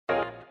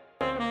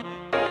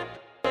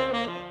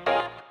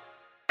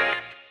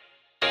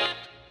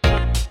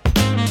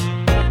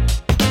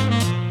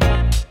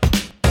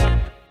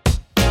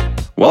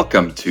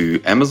Welcome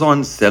to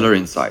Amazon Seller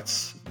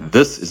Insights.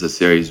 This is a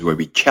series where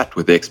we chat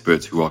with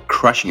experts who are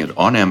crushing it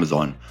on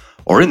Amazon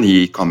or in the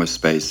e-commerce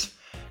space,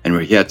 and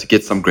we're here to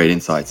get some great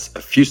insights,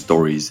 a few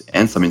stories,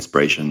 and some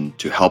inspiration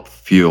to help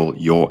fuel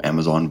your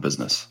Amazon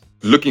business.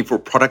 Looking for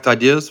product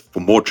ideas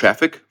for more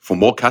traffic, for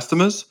more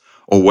customers,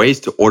 or ways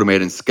to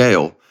automate and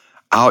scale?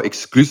 Our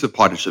exclusive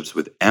partnerships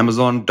with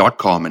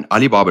Amazon.com and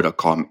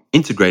Alibaba.com,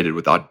 integrated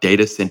with our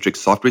data-centric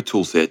software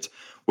toolset,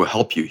 will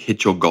help you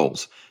hit your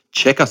goals.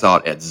 Check us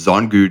out at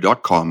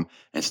zonguru.com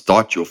and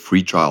start your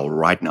free trial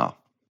right now.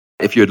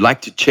 If you'd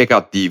like to check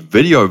out the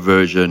video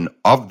version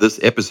of this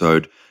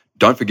episode,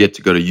 don't forget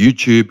to go to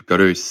YouTube, go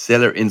to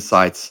Seller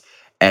Insights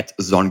at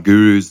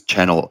Zonguru's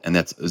channel, and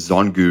that's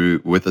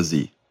Zonguru with a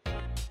Z.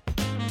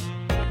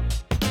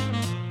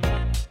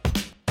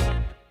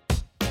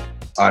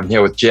 I'm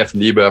here with Jeff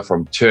Lieber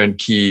from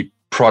Turnkey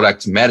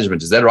Product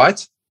Management. Is that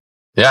right?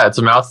 Yeah, it's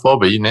a mouthful,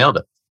 but you nailed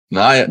it.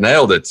 No,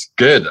 nailed it.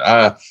 Good.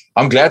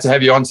 I'm glad to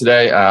have you on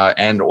today.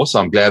 And also,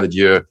 I'm glad that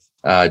you're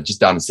just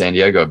down in San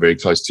Diego, very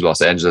close to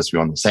Los Angeles. We're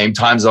on the same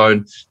time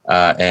zone.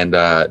 And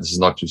this is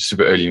not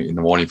super early in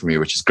the morning for me,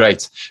 which is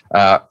great.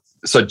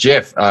 So,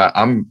 Jeff,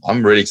 I'm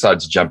really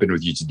excited to jump in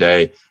with you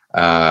today,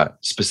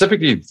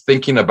 specifically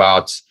thinking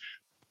about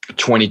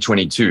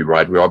 2022,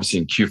 right? We're obviously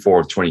in Q4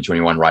 of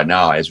 2021 right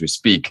now as we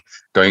speak,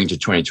 going into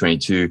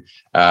 2022.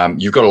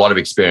 You've got a lot of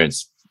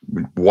experience.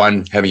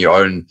 One, having your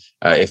own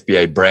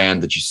FBA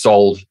brand that you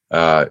sold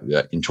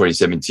in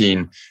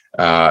 2017.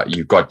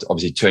 You've got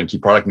obviously Turnkey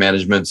Product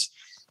Management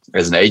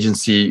as an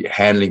agency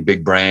handling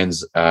big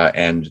brands.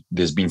 And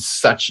there's been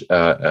such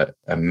a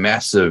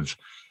massive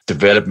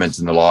development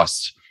in the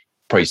last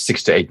probably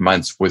 6 to 8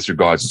 months with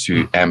regards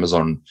to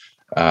Amazon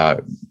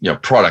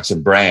products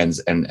and brands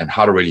and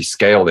how to really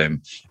scale them.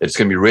 It's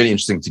going to be really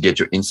interesting to get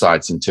your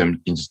insights into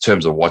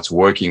terms of what's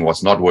working,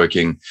 what's not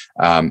working,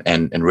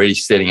 and really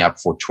setting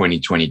up for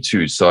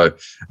 2022. So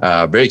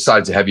very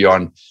excited to have you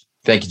on.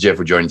 Thank you, Jeff,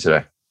 for joining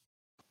today.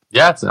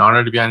 Yeah, it's an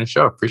honor to be on your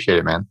show. Appreciate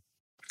it, man.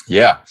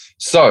 Yeah.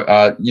 So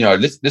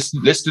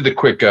let's do the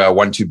quick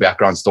 1-2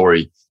 background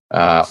story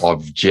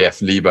of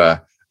Jeff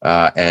Lieber.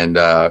 And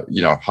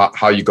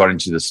how you got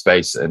into the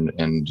space and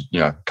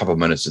a couple of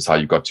minutes just how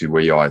you got to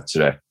where you are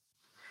today.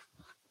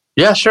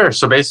 Yeah, sure.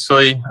 So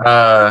basically,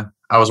 I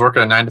was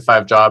working a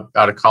 9-to-5 job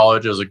out of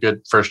college. It was a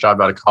good first job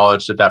out of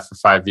college. Did that for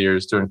 5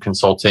 years doing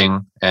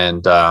consulting.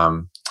 And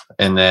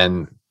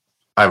then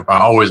I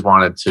always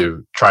wanted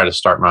to try to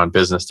start my own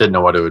business. Didn't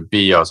know what it would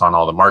be. I was on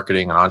all the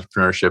marketing and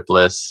entrepreneurship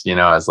lists,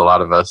 as a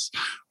lot of us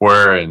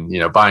were, and,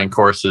 buying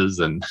courses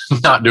and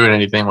not doing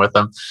anything with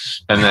them.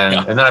 And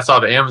then I saw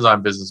the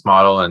Amazon business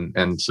model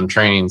and some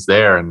trainings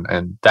there.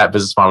 And that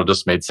business model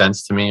just made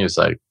sense to me. It was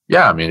like,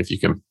 yeah, I mean, if you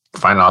can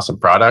find an awesome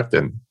product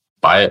and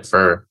buy it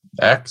for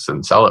X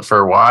and sell it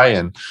for Y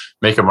and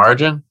make a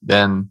margin,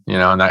 then,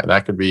 and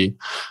that could be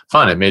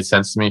fun. It made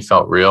sense to me,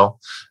 felt real.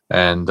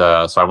 And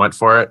so I went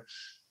for it.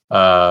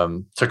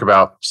 Took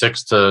about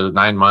 6 to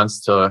 9 months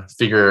to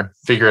figure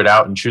it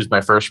out and choose my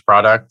first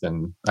product.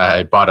 And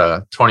I bought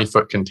a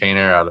 20-foot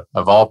container out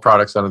of all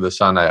products under the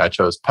sun. I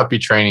chose puppy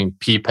training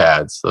pee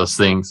pads, those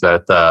things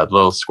that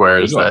little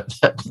squares that.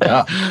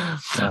 Yeah.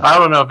 I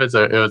don't know if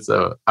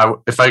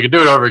if I could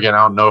do it over again, I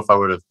don't know if I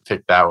would have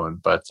picked that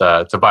one. But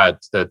to buy a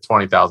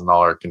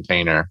 $20,000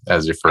 container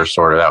as your first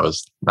order, that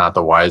was not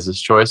the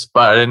wisest choice.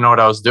 But I didn't know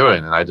what I was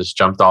doing, and I just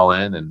jumped all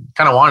in and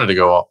kind of wanted to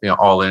go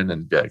all in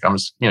and be like, I'm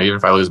just even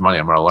if I lose money,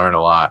 I'm going to learn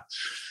a lot.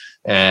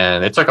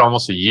 And it took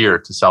almost a year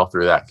to sell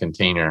through that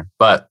container,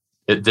 but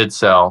it did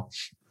sell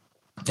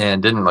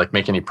and didn't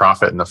make any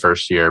profit in the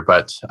first year.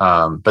 But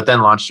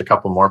then launched a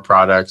couple more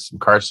products, some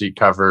car seat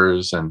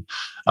covers and,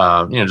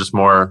 just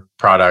more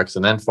products,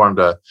 and then formed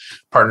a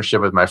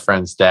partnership with my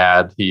friend's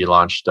dad. He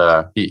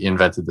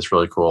invented this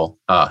really cool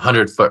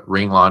 100-foot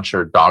ring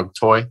launcher dog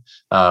toy,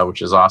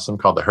 which is awesome,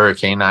 called the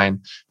Hurricane.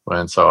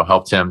 And so I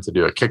helped him to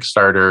do a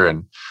Kickstarter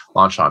and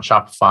launch on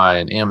Shopify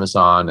and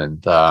Amazon.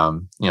 And,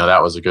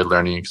 that was a good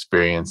learning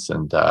experience.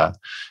 And,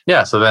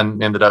 so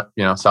then ended up,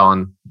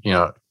 selling,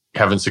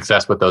 having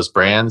success with those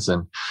brands.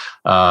 And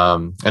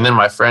then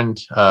my friend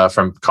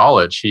from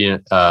college, he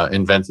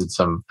invented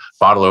some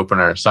bottle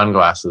opener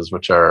sunglasses,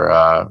 which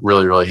are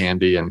really, really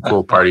handy and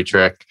cool party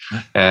trick.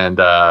 And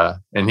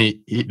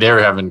they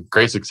were having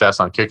great success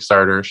on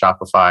Kickstarter,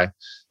 Shopify,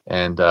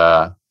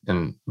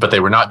 but they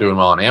were not doing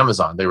well on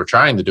Amazon. They were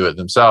trying to do it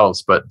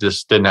themselves, but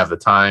just didn't have the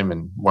time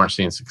and weren't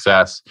seeing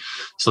success.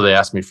 So they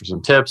asked me for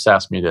some tips,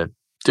 asked me to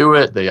do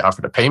it. They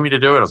offered to pay me to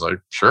do it. I was like,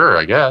 sure,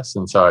 I guess.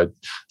 And so I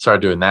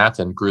started doing that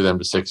and grew them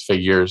to 6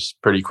 figures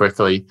pretty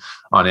quickly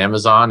on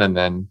Amazon. And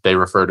then they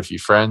referred a few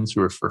friends who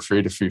were for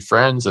free to a few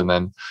friends. And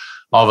then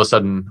all of a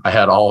sudden I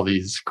had all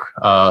these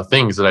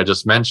things that I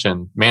just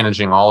mentioned,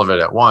 managing all of it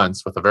at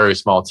once with a very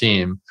small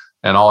team.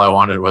 And all I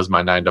wanted was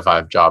my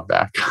 9-to-5 job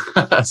back.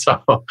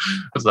 So I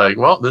was like,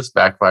 well, this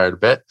backfired a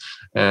bit.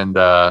 And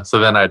so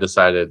then I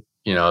decided,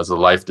 as a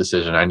life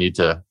decision, I need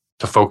to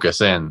focus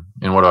in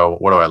what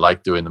do I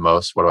like doing the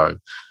most? What do I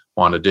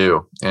want to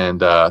do?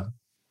 And I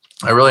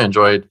really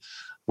enjoyed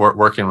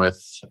working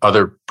with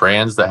other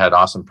brands that had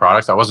awesome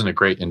products. I wasn't a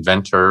great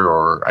inventor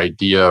or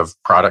idea of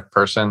product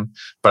person,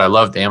 but I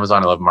loved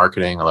Amazon. I loved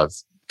marketing. I loved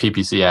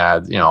PPC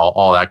ads,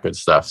 all that good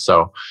stuff.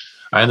 So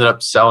I ended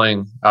up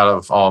selling out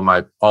of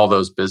all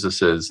those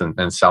businesses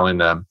and selling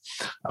them,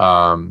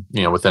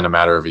 within a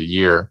matter of a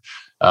year,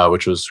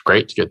 which was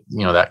great to get,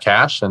 that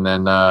cash, and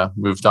then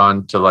moved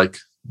on to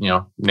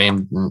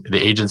named the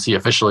agency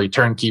officially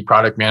Turnkey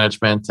Product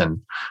Management, and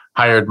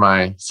hired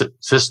my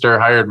sister,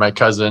 hired my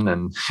cousin,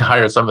 and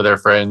hired some of their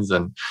friends,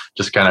 and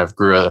just kind of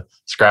grew a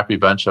scrappy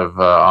bunch of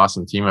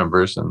awesome team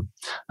members. And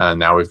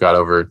now we've got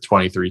over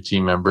 23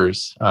 team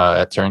members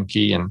at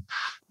Turnkey, and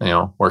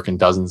working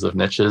dozens of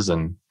niches,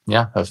 and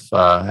I've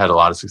had a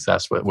lot of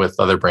success with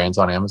other brands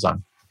on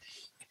Amazon.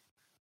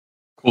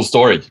 Cool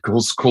story.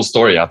 Cool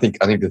story. I think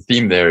the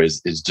theme there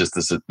is just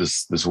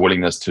this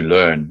willingness to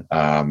learn,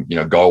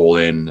 go all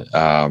in,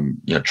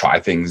 try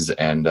things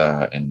and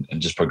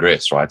just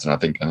progress, right? And I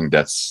think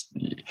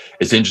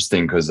it's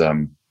interesting because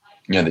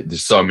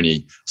there's so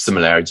many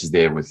similarities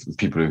there with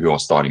people who are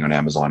starting on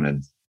Amazon,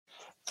 and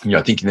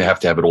thinking they have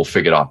to have it all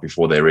figured out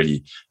before they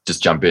really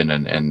just jump in,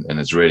 and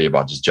it's really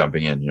about just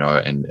jumping in,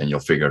 and you'll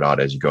figure it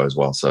out as you go as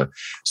well. So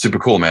super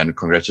cool, man.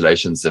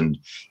 Congratulations. And,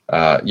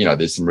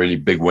 there's some really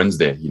big wins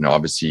there,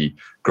 obviously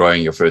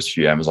growing your first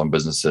few Amazon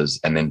businesses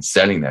and then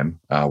selling them,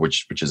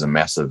 which is a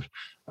massive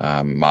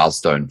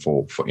milestone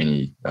for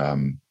any,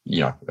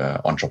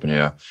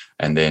 entrepreneur.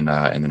 And then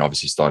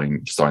obviously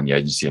starting the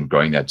agency and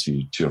growing that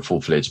to a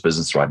full-fledged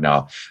business right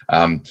now.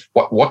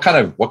 What kind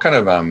of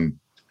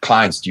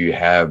clients do you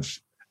have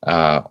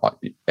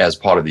as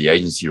part of the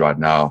agency right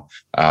now,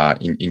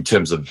 in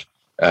terms of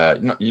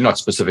you're not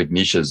specific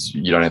niches,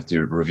 you don't have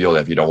to reveal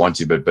that if you don't want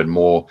to, but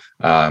more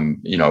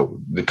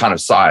the kind of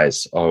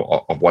size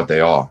of what they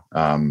are,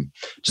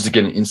 just to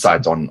get an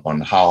insight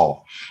on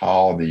how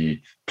the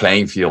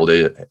playing field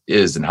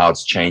is and how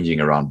it's changing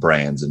around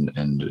brands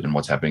and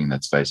what's happening in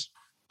that space.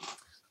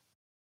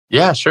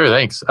 Yeah, sure.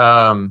 Thanks.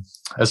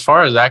 As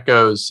far as that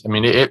goes, I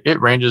mean,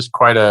 it ranges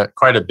quite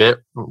a bit.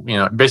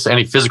 Basically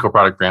any physical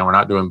product brand. We're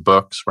not doing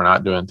books. We're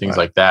not doing things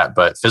like that.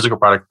 But physical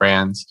product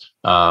brands.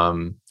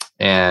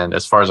 And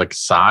as far as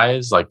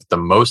size, the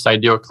most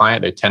ideal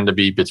client, they tend to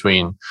be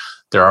between.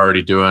 They're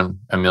already doing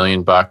 $1 million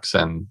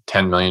and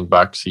 $10 million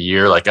a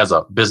year. As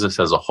a business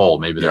as a whole,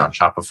 maybe they're on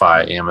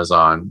Shopify,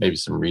 Amazon, maybe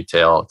some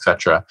retail,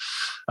 etc.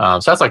 So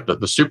that's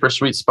the super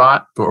sweet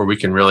spot, where we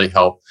can really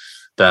help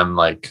them,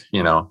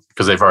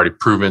 because they've already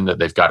proven that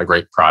they've got a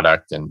great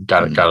product and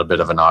got a bit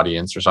of an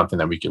audience or something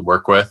that we could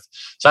work with.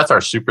 So that's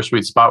our super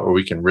sweet spot, where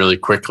we can really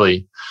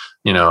quickly,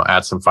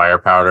 add some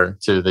firepower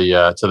to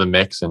the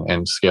mix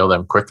and scale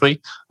them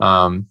quickly.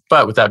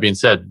 But with that being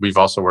said, we've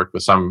also worked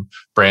with some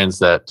brands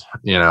that,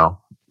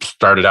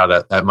 started out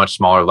at much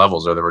smaller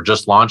levels, or they were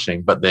just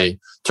launching, but they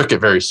took it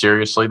very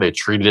seriously. They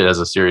treated it as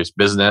a serious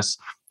business.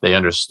 They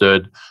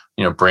understood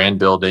brand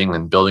building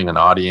and building an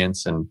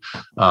audience and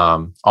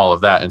all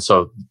of that. And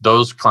so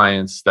those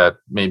clients that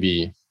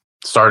maybe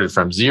started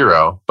from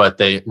zero, but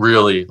they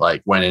really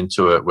went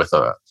into it with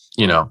an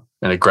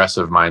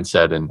aggressive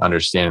mindset and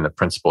understanding the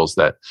principles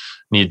that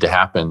need to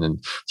happen.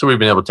 And so we've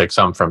been able to take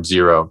some from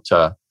zero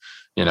to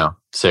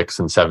 6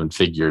 and 7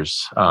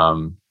 figures,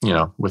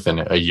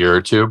 within a year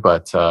or two.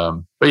 But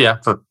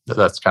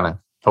that's kind of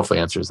hopefully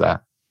answers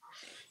that.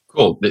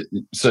 Cool.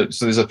 So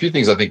there's a few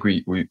things I think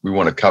we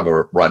want to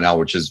cover right now,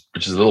 which is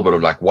a little bit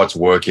of what's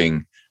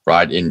working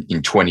right in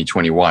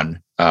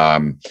 2021,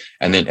 and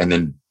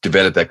then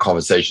develop that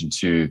conversation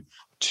to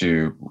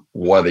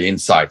what are the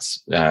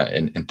insights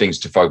and things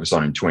to focus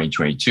on in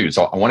 2022.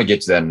 So I want to get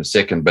to that in a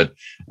second, but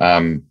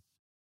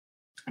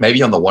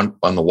maybe on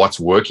the what's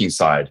working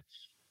side,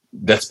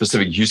 that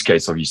specific use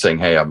case of you saying,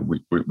 hey,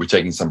 we're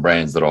taking some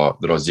brands that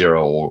are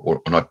zero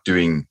or not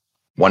doing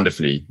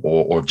wonderfully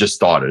or just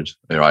started,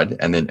 right?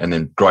 And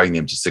then growing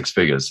them to 6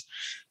 figures.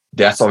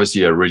 That's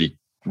obviously a really,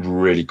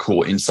 really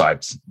cool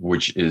insight,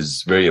 which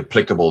is very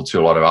applicable to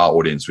a lot of our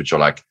audience, which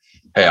are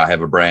hey, I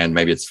have a brand,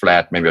 maybe it's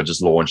flat, maybe I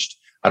just launched.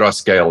 How do I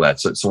scale that?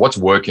 So what's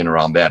working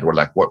around that? Or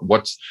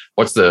what's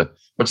the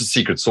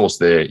secret sauce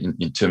there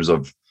in terms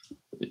of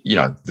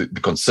the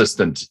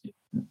consistent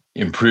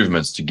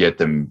improvements to get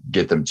them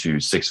to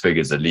 6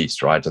 figures at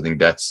least, right? I think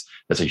that's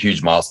a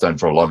huge milestone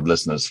for a lot of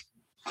listeners.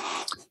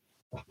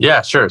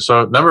 Yeah, sure.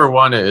 So number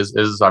one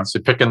is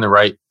obviously picking the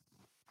right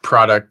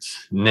product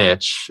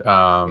niche,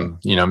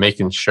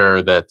 making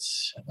sure that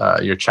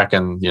you're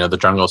checking, the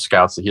Jungle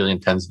Scouts, the Helium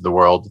 10s of the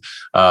world,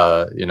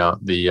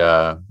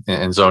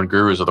 and Zone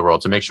Gurus of the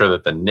world, to make sure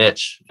that the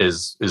niche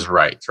is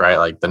right?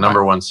 The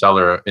number one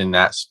seller in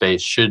that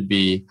space should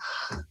be,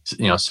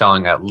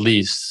 selling at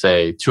least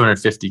say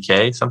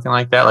 $250K, something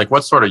like that.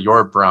 What's sort of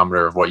your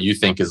barometer of what you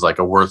think is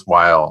a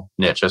worthwhile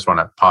niche? I just want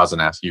to pause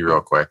and ask you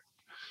real quick.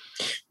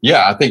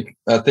 Yeah, I think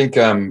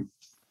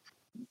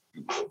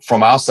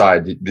from our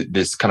side,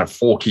 there's kind of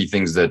 4 key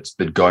things that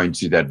go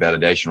into that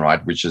validation,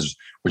 right? Which is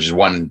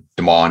one,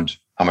 demand.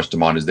 How much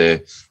demand is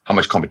there? How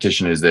much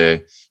competition is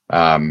there?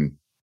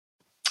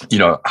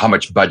 how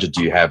much budget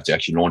do you have to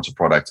actually launch a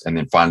product? And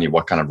then finally,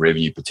 what kind of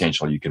revenue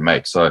potential you can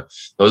make. So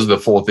those are the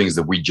 4 things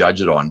that we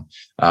judge it on.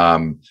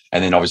 And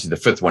then obviously the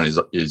 5th one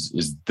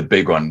is the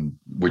big one,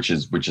 which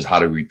is how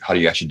do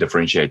you actually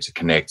differentiate to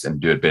connect and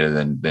do it better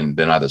than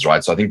others,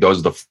 right? So I think those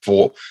are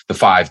the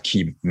 5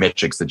 key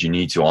metrics that you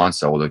need to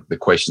answer, or the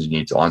questions you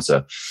need to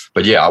answer.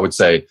 But yeah, I would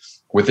say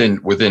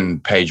within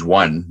page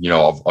 1,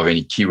 of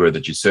any keyword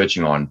that you're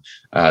searching on,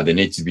 there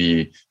needs to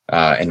be,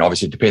 and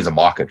obviously it depends on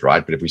market,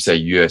 right? But if we say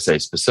USA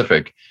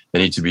specific,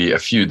 there need to be a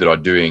few that are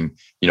doing,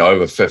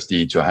 over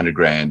 50 to 100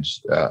 grand,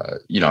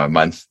 a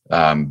month,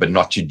 but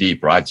not too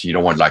deep, right? So you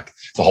don't want like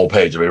the whole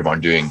page of everyone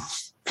doing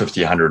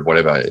 50, 100,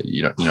 whatever,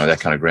 that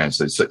kind of grand.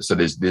 So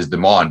there's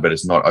demand, but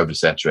it's not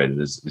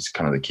oversaturated is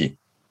kind of the key.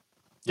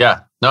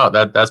 Yeah, no,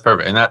 that's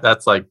perfect. And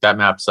that's like, that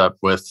maps up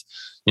with,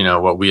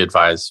 what we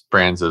advise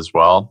brands as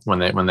well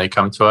when they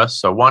come to us.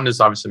 So one is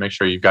obviously make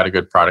sure you've got a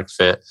good product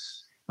fit.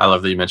 I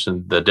love that you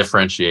mentioned the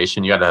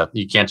differentiation.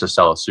 You can't just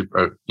sell a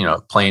super,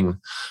 plain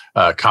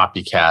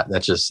copycat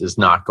that just is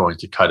not going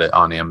to cut it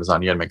on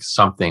Amazon. You got to make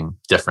something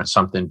different,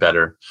 something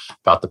better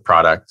about the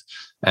product.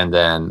 And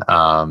then,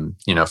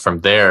 from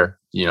there,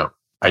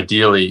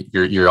 ideally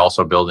you're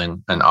also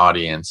building an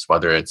audience,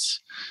 whether it's,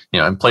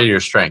 and play to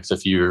your strengths.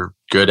 If you're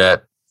good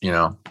at,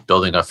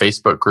 building a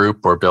Facebook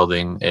group or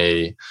building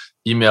a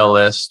email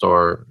list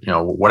or,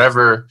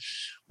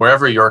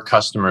 wherever your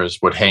customers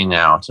would hang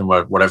out and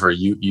whatever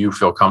you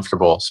feel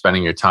comfortable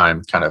spending your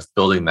time kind of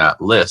building that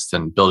list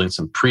and building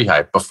some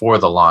pre-hype before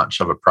the launch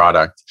of a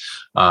product,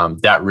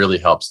 that really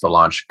helps the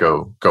launch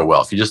go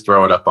well. If you just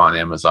throw it up on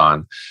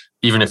Amazon,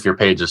 even if your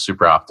page is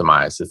super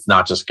optimized, it's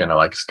not just going to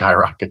like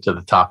skyrocket to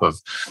the top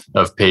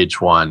of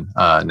page 1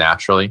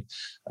 naturally.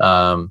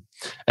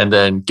 And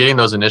then getting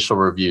those initial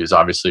reviews,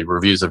 obviously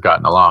reviews have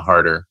gotten a lot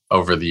harder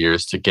over the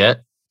years to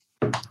get.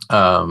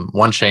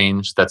 One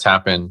change that's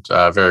happened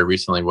very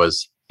recently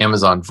was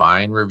Amazon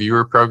Vine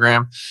reviewer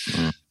program.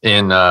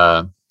 In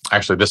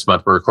actually this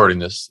month, we're recording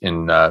this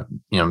in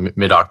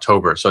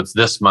mid-October, so it's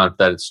this month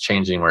that it's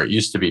changing, where it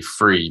used to be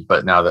free,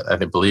 but now that I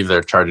believe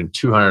they're charging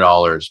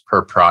 $200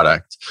 per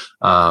product,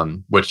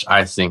 which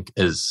I think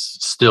is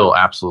still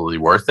absolutely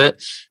worth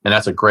it. And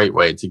that's a great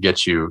way to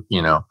get you,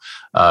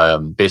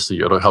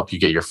 basically it'll help you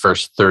get your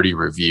first 30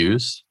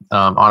 reviews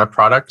on a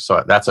product.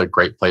 So that's a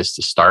great place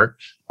to start.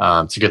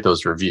 To get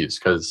those reviews,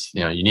 because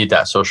you need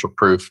that social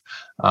proof,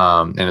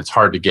 and it's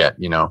hard to get.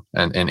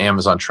 And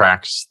Amazon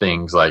tracks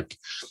things like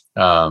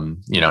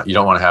you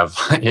don't want to have,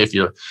 if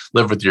you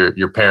live with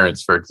your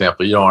parents, for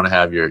example, you don't want to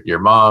have your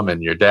mom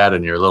and your dad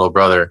and your little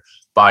brother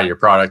buy your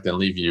product and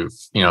leave you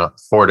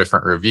 4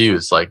 different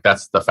reviews. Like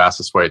that's the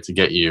fastest way to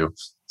get you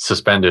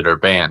suspended or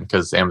banned,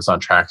 because Amazon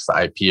tracks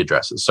the IP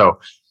addresses. So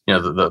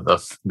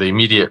the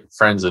immediate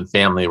friends and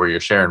family where you're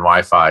sharing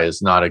Wi-Fi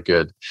is not a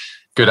good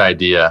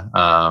idea,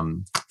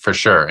 for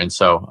sure. And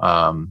so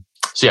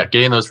yeah,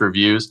 getting those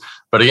reviews.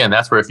 But again,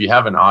 that's where if you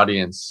have an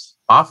audience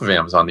off of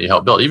Amazon that you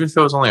help build, even if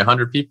it was only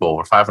 100 people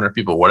or 500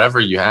 people,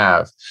 whatever you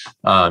have,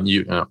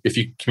 if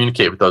you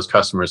communicate with those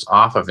customers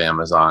off of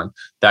Amazon,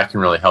 that can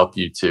really help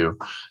you to,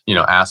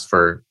 ask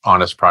for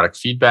honest product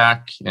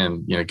feedback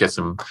and, get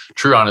some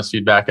true honest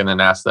feedback, and then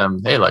ask them,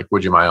 hey, like,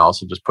 would you mind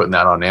also just putting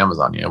that on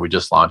Amazon? We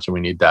just launched and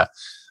we need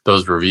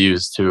those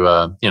reviews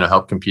to,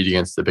 help compete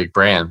against the big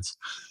brands.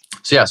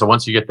 So yeah, so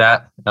once you get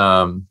that,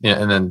 and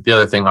then the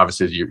other thing,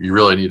 obviously, is you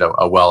really need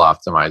a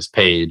well-optimized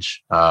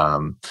page,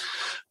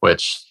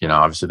 which,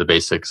 obviously the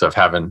basics of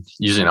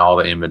using all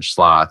the image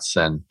slots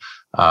and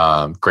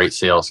great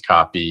sales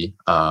copy,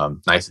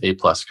 nice A+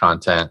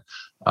 content,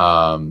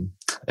 and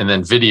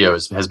then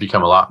videos has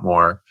become a lot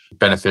more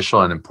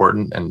beneficial and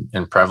important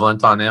and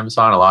prevalent on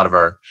Amazon. A lot of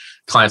our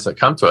clients that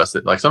come to us,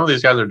 that like some of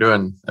these guys are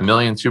doing $1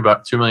 million,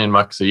 $2 million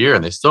a year,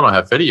 and they still don't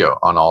have video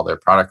on all their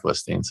product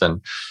listings.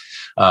 And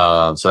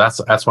so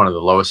that's one of the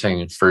lowest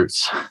hanging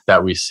fruits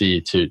that we see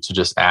to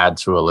just add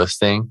to a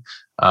listing.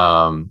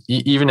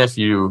 Even if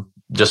you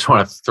just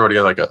want to throw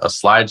together like a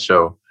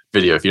slideshow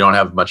video, if you don't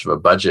have much of a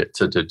budget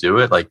to do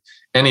it, like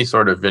any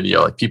sort of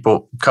video, like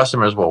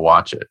customers will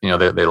watch it.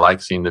 They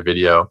like seeing the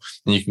video,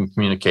 and you can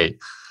communicate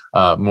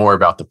more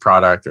about the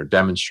product or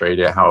demonstrate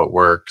it, how it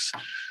works,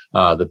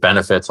 the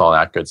benefits, all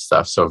that good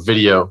stuff. So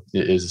video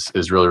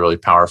is really, really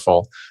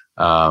powerful.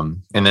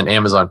 And then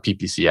Amazon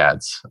PPC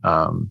ads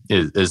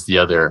is the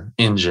other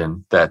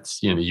engine that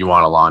you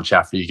want to launch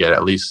after you get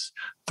at least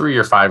 3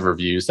 or 5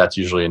 reviews. That's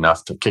usually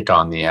enough to kick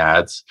on the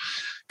ads,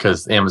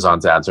 because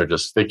Amazon's ads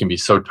they can be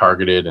so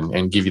targeted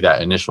and give you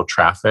that initial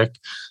traffic.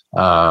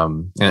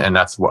 And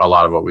that's a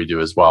lot of what we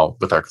do as well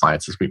with our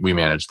clients, is we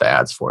manage the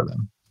ads for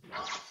them.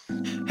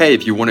 Hey,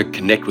 if you want to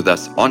connect with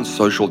us on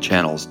social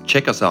channels,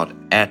 check us out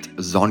at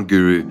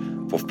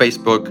ZonGuru for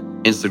Facebook,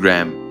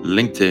 Instagram,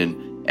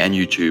 LinkedIn, and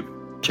YouTube.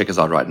 Check us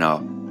out right now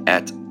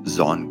at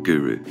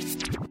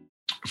ZonGuru.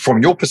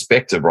 From your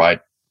perspective, right?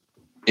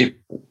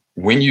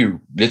 When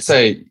you, let's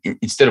say,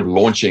 instead of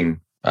launching,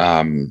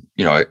 a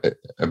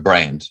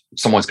brand,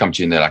 someone's come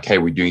to you and they're like, "Hey,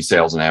 we're doing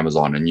sales on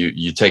Amazon," and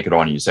you take it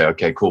on and you say,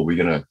 "Okay, cool. We're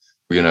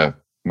gonna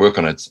work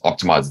on it,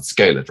 optimize it,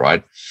 scale it,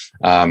 right?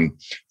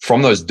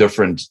 From those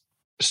different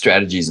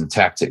strategies and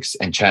tactics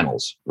and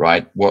channels,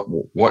 right?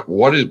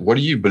 What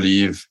do you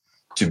believe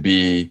to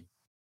be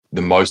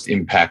the most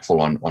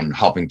impactful on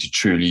helping to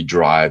truly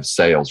drive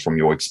sales from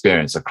your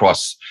experience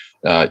across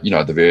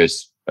the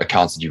various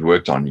accounts that you've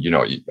worked on?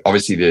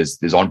 Obviously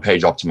there's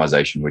on-page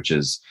optimization, which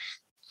is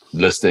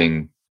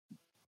listing,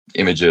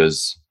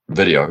 images,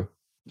 video,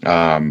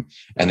 and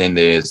then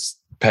there's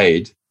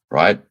paid,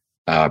 right?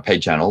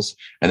 Paid channels,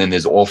 and then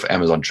there's off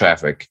Amazon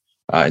traffic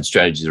and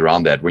strategies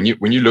around that. When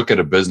you look at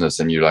a business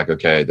and you're like,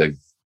 okay,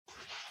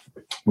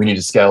 we need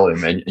to scale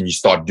them, and you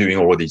start doing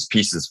all of these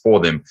pieces for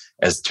them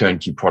as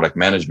turnkey product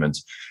management,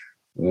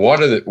 what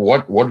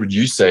would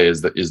you say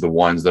is the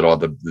ones that are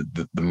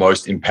the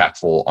most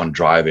impactful on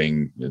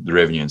driving the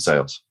revenue and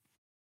sales?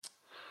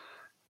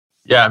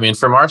 Yeah, I mean,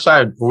 from our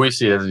side, what we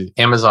see is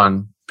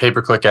Amazon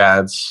pay-per-click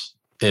ads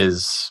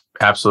is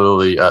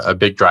absolutely a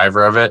big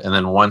driver of it. And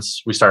then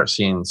once we start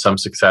seeing some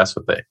success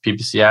with the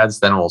PPC ads,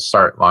 then we'll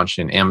start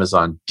launching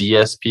Amazon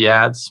DSP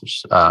ads,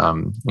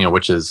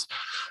 which is,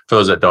 for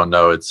those that don't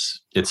know,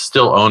 it's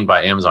still owned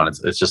by Amazon.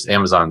 It's just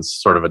Amazon's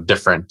sort of a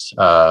different,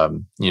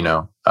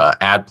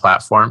 ad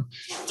platform.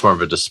 It's more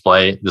of a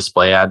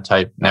display ad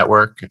type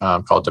network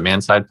called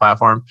demand side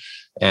platform.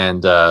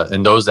 And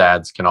those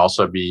ads can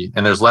also be,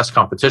 and there's less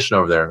competition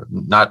over there.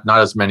 Not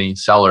as many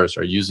sellers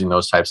are using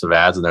those types of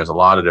ads. And there's a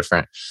lot of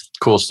different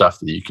cool stuff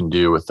that you can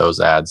do with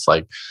those ads,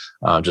 like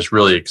just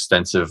really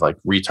extensive, like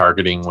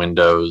retargeting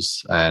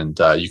windows. And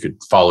you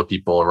could follow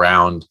people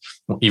around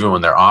even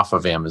when they're off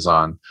of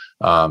Amazon,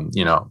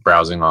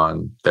 browsing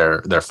on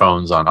their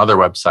phones on other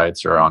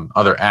websites or on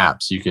other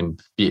apps. You can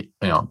be,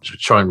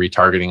 showing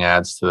retargeting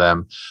ads to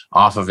them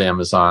off of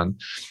Amazon.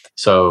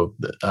 So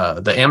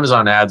the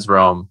Amazon ads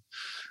realm,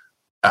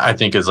 I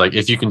think, is like,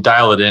 if you can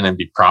dial it in and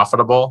be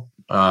profitable,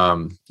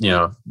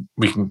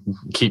 we can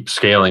keep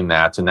scaling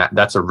that. And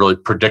that's a really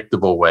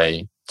predictable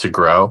way to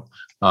grow.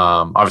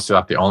 Obviously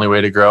not the only way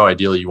to grow.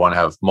 Ideally, you want to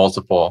have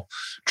multiple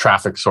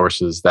traffic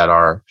sources that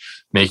are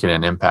making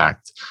an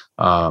impact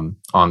on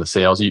the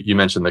sales. You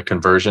mentioned the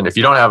conversion. If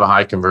you don't have a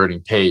high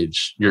converting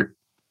page,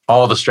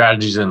 all the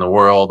strategies in the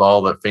world,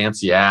 all the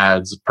fancy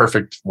ads,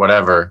 perfect,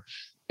 whatever,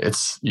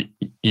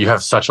 you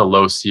have such a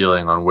low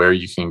ceiling on where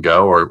you can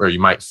go, or you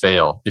might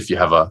fail if you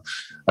have a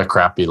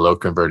crappy low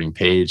converting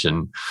page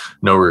and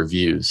no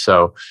reviews.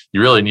 So you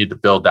really need to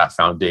build that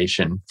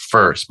foundation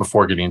first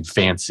before getting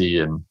fancy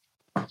and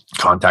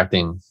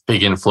contacting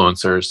big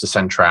influencers to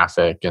send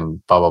traffic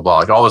and blah, blah, blah.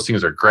 Like, all those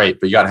things are great,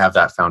 but you got to have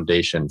that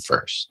foundation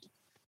first.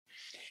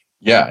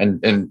 Yeah.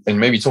 And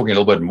maybe talking a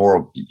little bit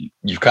more,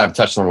 you've kind of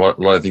touched on a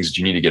lot of things that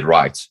you need to get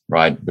right?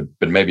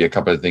 But maybe a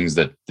couple of things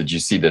that you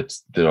see that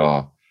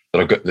are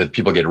good, that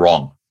people get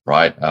wrong,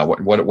 right?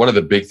 What are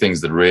the big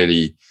things that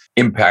really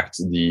impact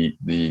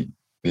the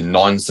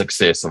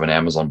non-success of an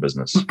Amazon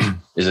business?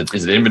 Is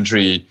it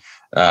inventory,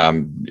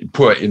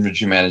 poor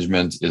inventory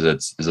management? Is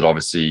it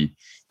obviously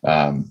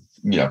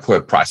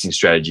poor pricing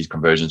strategies,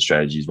 conversion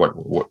strategies?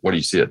 What do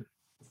you see it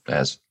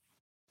as?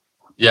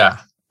 Yeah,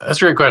 that's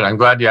a great question. I'm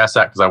glad you asked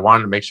that, because I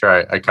wanted to make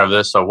sure I cover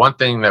this. So one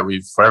thing that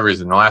we've, for whatever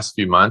reason, in the last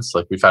few months,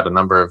 like, we've had a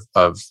number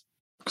of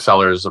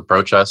sellers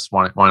approach us,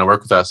 want to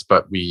work with us,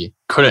 but we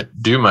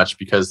couldn't do much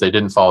because they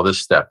didn't follow this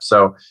step.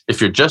 So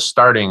if you're just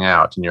starting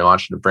out and you're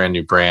launching a brand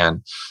new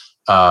brand,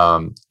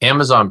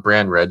 Amazon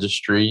brand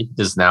registry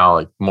is now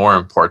like more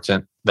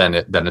important than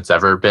it's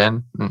ever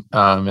been,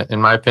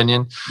 in my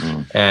opinion.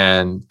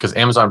 And because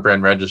Amazon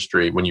brand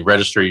registry, when you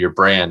register your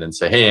brand and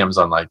say, hey,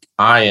 Amazon, like,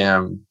 I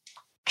am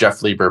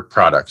Jeff Lieber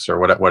Products, or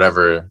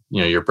whatever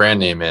your brand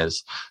name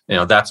is,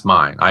 that's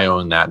mine. I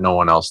own that. No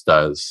one else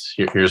does.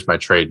 Here's my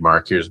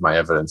trademark. Here's my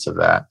evidence of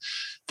that.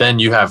 Then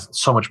you have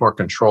so much more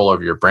control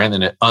over your brand,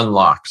 and it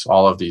unlocks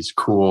all of these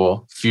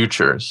cool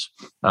features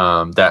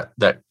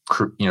that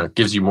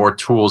gives you more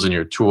tools in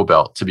your tool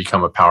belt to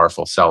become a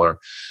powerful seller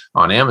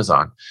on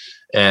Amazon.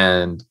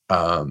 And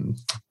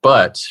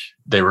but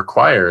they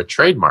require a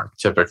trademark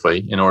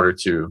typically in order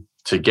to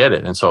get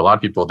it. And so a lot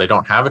of people, they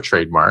don't have a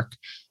trademark,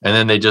 and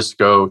then they just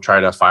go try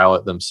to file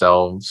it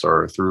themselves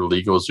or through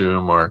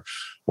LegalZoom or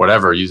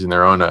whatever, using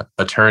their own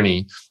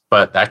attorney.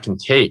 But that can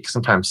take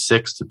sometimes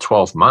 6 to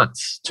 12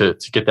 months to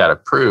get that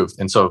approved.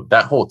 And so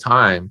that whole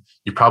time,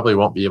 you probably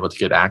won't be able to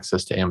get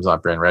access to Amazon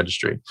brand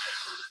registry.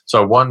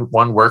 So one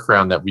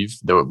workaround that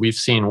we've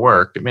seen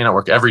work, it may not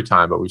work every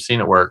time, but we've seen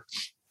it work,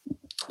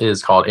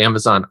 is called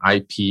Amazon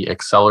IP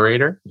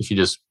Accelerator. If you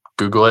just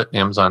Google it,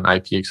 Amazon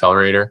IP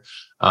Accelerator,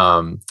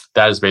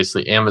 that is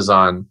basically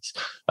Amazon's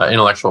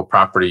intellectual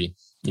property,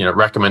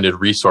 recommended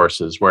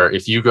resources, where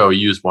if you go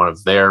use one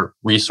of their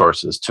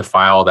resources to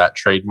file that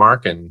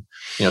trademark and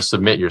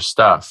submit your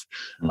stuff,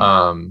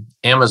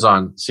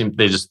 Amazon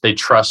they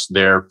trust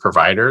their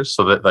providers,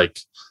 so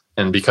that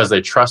and because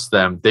they trust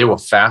them, they will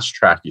fast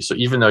track you. So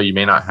even though you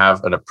may not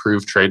have an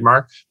approved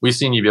trademark, we've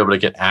seen you be able to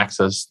get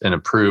access and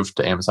approved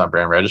to Amazon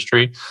brand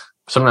registry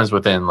sometimes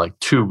within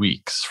 2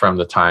 weeks from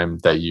the time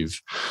that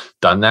you've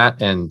done that.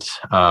 And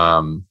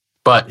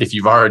But if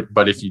you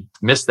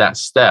missed that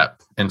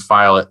step and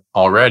file it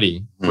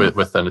already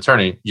with an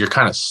attorney, you're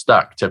kind of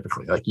stuck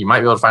typically. Like you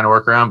might be able to find a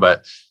workaround,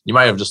 but you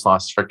might have just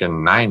lost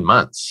freaking 9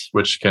 months,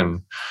 which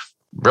can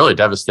really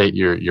devastate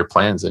your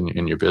plans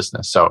in your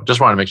business. So just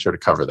want to make sure to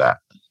cover that.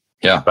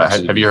 Yeah.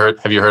 But have you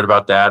heard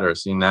about that or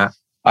seen that?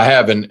 I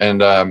have.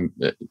 And I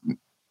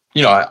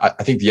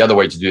think the other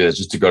way to do it is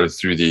just to go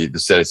through the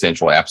Seller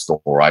Central app store,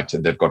 right?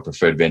 And they've got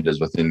preferred vendors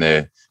within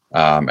there.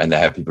 And they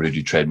have people who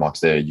do trademarks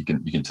there. You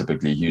can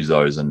typically use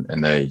those, and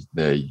they're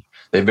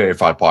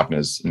verified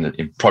partners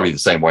in probably the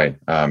same way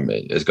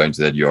as going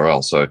to that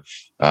URL. So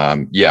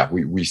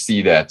we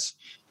see that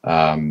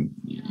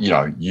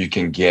you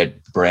can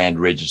get brand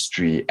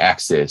registry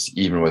access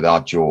even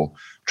without your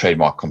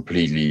trademark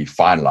completely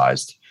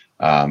finalized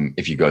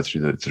if you go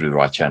through the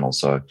right channel.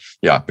 So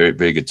very,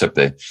 very good tip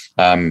there.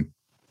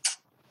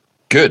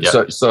 Good.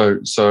 Yeah. So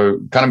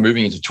kind of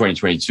moving into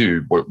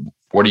 2022,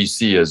 what do you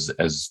see as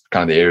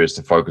kind of the areas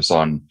to focus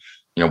on?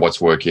 What's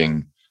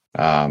working,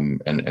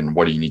 and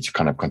what do you need to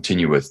kind of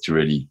continue with to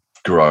really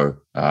grow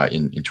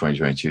in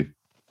 2022?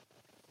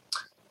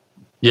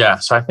 Yeah.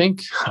 So I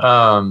think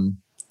one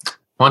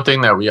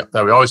thing that we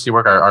always see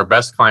work, our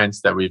best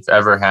clients that we've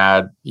ever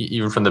had,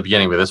 even from the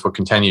beginning, but this will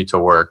continue to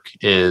work,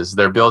 is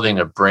they're building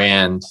a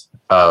brand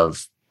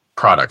of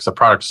products, a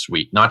product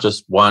suite, not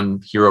just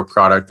one hero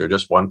product or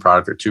just one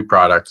product or two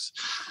products.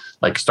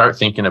 Like start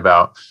thinking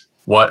about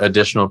what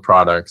additional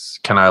products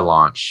can I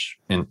launch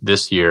in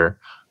this year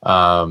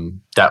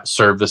that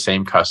serve the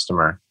same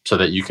customer so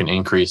that you can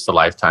increase the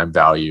lifetime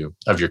value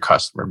of your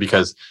customer.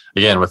 Because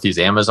again, with these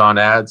Amazon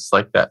ads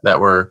like that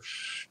we're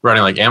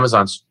running, like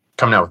Amazon's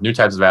coming out with new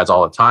types of ads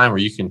all the time where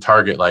you can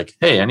target like,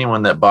 hey,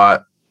 anyone that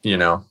bought,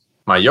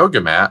 my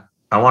yoga mat,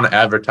 I want to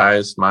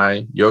advertise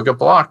my yoga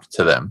block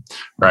to them,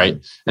 right?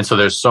 Mm-hmm. And so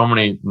there's so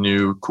many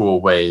new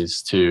cool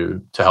ways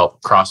to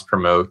help cross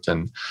promote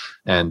and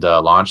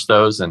launch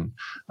those. And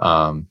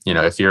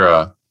if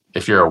you're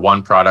a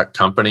one product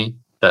company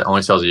that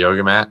only sells a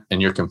yoga mat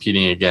and you're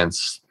competing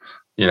against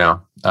a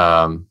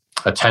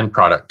 10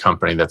 product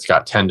company that's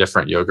got 10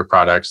 different yoga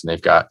products, and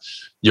they've got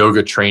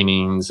yoga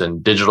trainings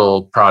and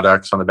digital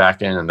products on the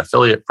back end and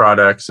affiliate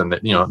products, and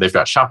that they've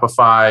got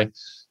Shopify.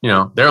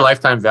 Their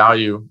lifetime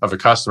value of a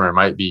customer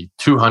might be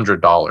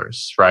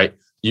 $200, right?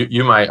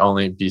 You might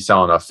only be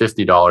selling a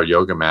 $50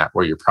 yoga mat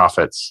where your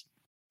profit's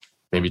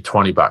maybe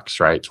 $20,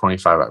 right?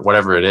 $25,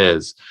 whatever it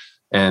is.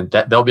 And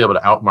that they'll be able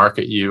to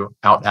outmarket you,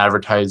 out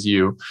advertise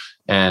you,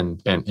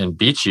 and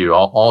beat you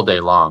all day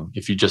long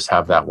if you just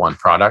have that one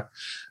product.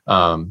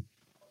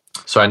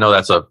 So I know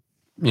that's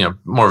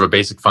more of a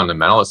basic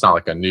fundamental. It's not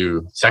like a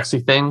new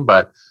sexy thing,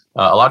 but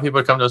a lot of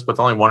people come to us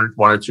with only one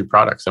or two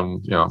products.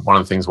 And, one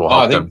of the things we'll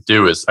help them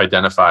do is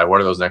identify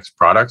what are those next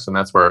products. And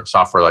that's where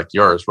software like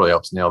yours really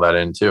helps nail that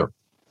in too.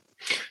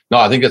 No,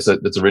 I think that's a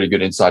really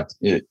good insight,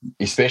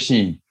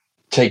 especially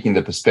taking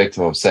the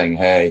perspective of saying,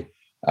 hey,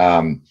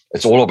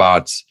 it's all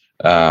about,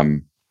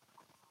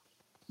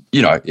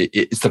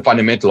 it's the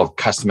fundamental of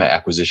customer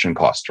acquisition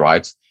cost,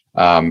 right?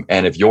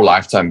 And if your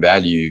lifetime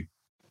value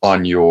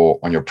on your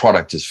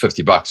product is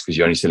 $50 because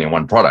you're only selling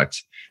one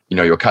product,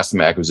 your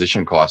customer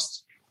acquisition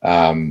cost,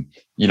 it's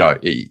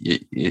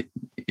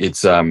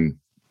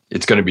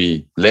going to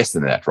be less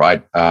than that,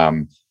 right?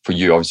 For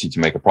you obviously to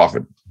make a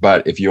profit.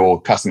 But if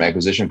your customer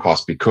acquisition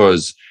cost,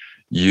 because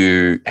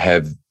you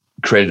have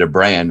created a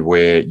brand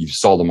where you've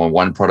sold them on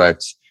one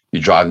product, you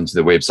drive them to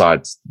the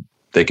website,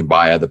 they can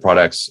buy other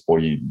products, or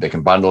they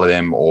can bundle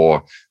them,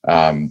 or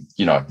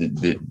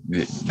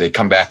they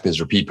come back,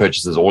 there's repeat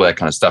purchases, all that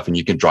kind of stuff, and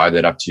you can drive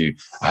that up to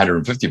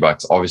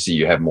 $150. Obviously,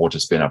 you have more to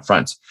spend up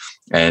front.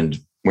 And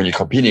when you're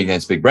competing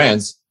against big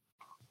brands,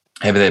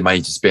 having that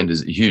money to spend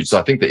is huge. So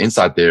I think the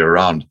insight there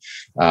around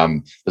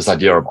this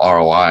idea of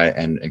ROI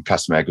and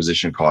customer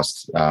acquisition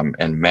costs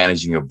and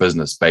managing your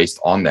business based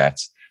on that,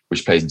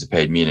 which plays into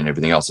paid media and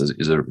everything else,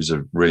 is a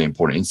really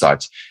important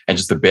insight. And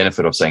just the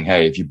benefit of saying,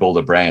 hey, if you build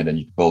a brand and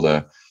you build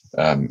an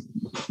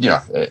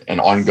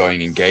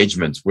ongoing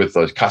engagement with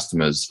those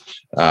customers,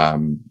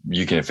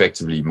 you can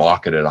effectively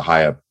market at a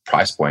higher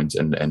price point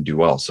and do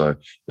well. So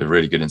a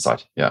really good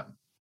insight. Yeah.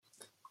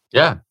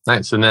 Yeah,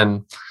 nice. And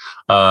then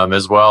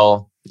as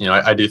well,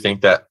 I do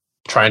think that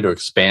trying to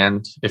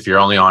expand, if you're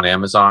only on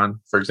Amazon,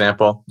 for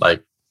example,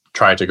 like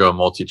try to go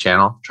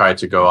multi-channel, try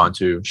to go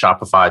onto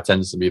Shopify. It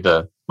tends to be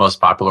the most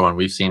popular one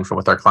we've seen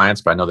with our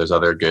clients, but I know there's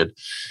other good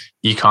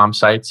e-com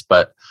sites.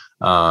 But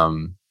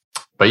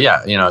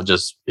yeah,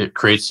 just it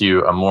creates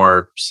you a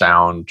more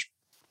sound,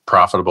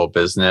 profitable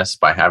business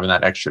by having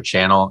that extra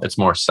channel. It's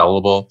more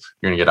sellable.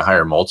 You're going to get a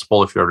higher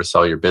multiple if you were to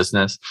sell your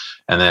business.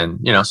 And then,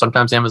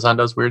 sometimes Amazon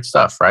does weird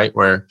stuff, right?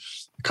 Where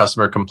the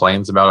customer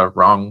complains about a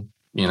wrong,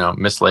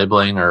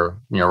 mislabeling or,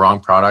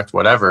 wrong product,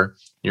 whatever.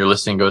 Your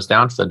listing goes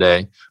down for the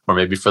day or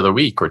maybe for the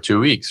week or 2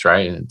 weeks,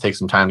 right? And it takes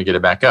some time to get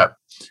it back up.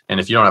 And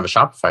if you don't have a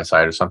Shopify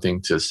site or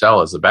something to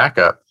sell as a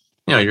backup,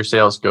 your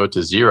sales go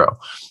to zero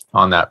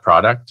on that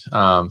product.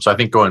 So I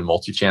think going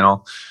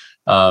multi-channel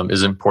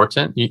is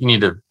important. You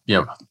need to,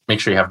 make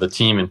sure you have the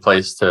team in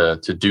place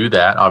to do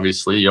that.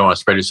 Obviously, you don't want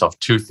to spread yourself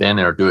too thin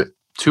or do it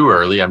too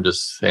early. I'm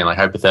just saying, like,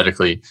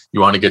 hypothetically,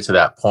 you want to get to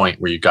that point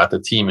where you got the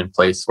team in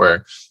place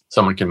where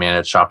someone can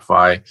manage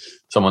Shopify,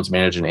 someone's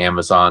managing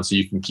Amazon, so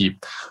you can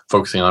keep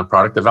focusing on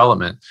product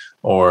development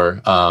or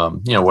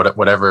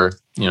whatever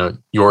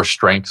your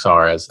strengths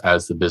are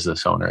as the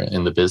business owner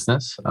in the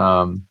business.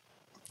 And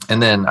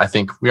then I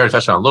think we already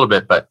touched on it a little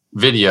bit, but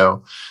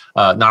video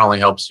not only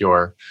helps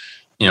your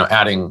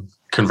adding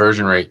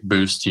conversion rate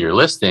boost to your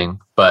listing,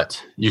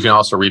 but you can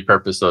also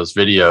repurpose those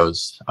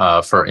videos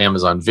for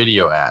Amazon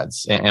video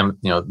ads. And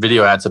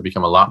video ads have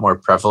become a lot more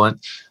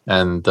prevalent,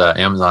 and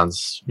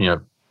Amazon's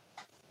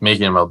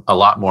making them a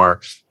lot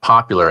more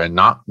popular, and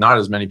not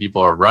as many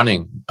people are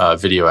running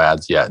video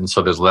ads yet. And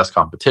so there's less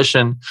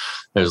competition,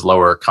 there's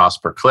lower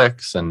cost per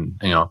clicks, and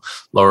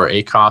lower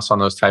ACoS on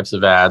those types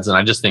of ads. And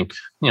I just think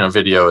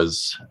video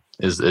is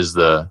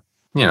the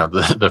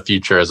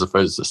future as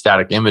opposed to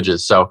static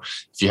images. So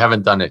if you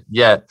haven't done it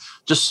yet,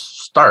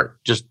 just start.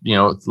 Just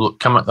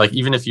come up, like,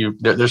 even if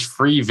there's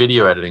free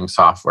video editing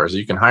software, so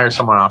you can hire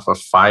someone off of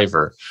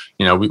Fiverr.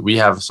 We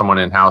have someone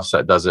in house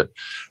that does it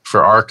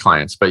for our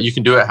clients, but you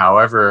can do it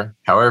however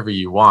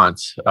you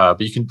want.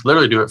 But you can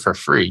literally do it for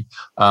free.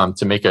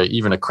 To make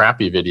even a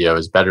crappy video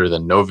is better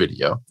than no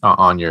video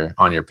on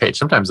your page.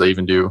 Sometimes they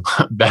even do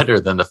better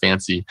than the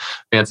fancy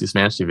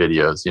smancy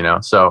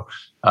videos. So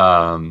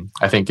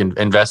I think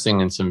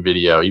investing in some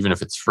video, even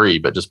if it's free,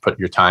 but just put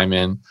your time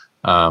in,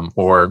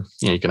 or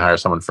you can hire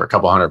someone for a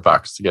couple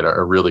 $100 to get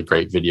a really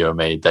great video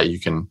made that you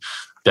can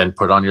then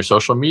put on your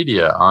social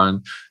media,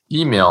 on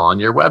email, on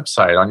your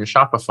website, on your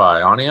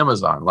Shopify, on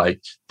Amazon.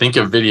 Like, think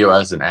of video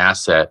as an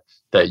asset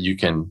that you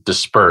can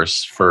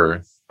disperse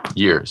for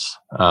years.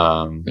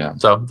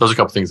 So those are a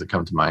couple things that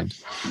come to mind.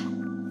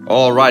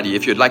 Alrighty,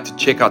 if you'd like to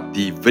check out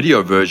the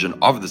video version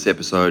of this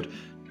episode,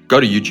 go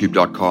to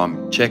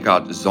youtube.com, check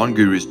out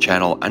ZonGuru's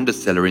channel under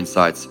Seller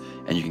Insights,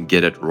 and you can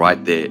get it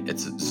right there.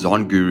 It's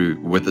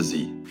ZonGuru with a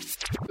Z.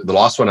 The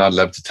last one I'd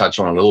love to touch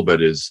on a little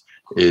bit is,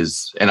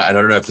 and I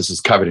don't know if this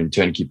is covered in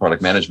turnkey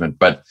product management,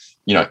 but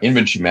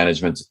inventory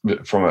management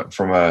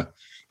from a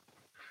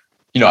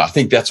I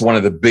think that's one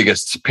of the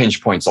biggest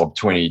pinch points of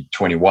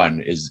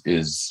 2021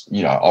 is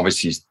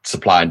obviously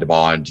supply and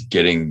demand,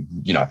 getting,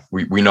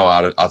 we know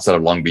outside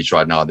of Long Beach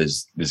right now,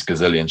 there's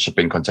gazillion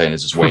shipping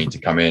containers just waiting to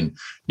come in.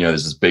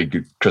 There's this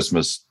big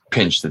Christmas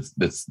pinch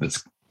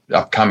that's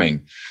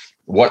upcoming.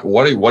 What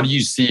do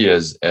you see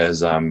as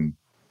kind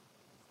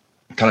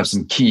of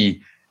some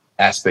key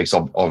aspects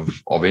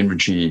of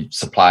inventory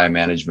supplier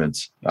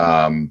management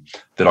that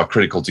are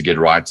critical to get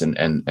right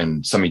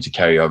and something to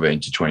carry over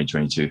into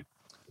 2022?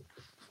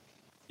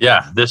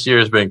 Yeah, this year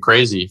has been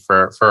crazy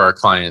for our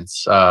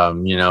clients.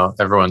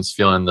 Everyone's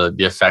feeling the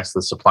effects of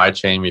the supply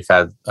chain. We've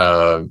had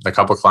a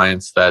couple of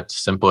clients that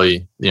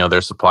simply,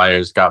 their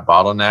suppliers got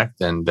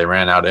bottlenecked and they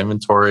ran out of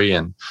inventory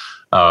and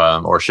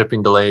or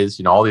shipping delays,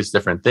 all these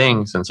different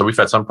things. And so we've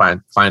had some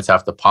clients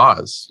have to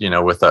pause,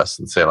 with us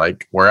and say,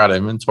 like, we're out of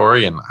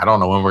inventory and I don't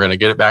know when we're going to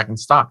get it back in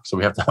stock. So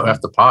we have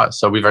to pause.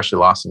 So we've actually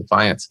lost some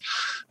clients,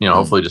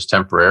 hopefully just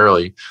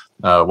temporarily.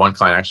 One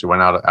client actually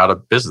went out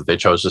of business. They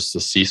chose just to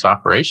cease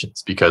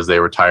operations because they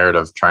were tired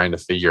of trying to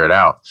figure it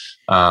out.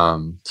 At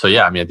the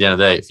end of the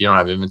day, if you don't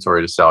have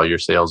inventory to sell, your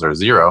sales are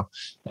zero.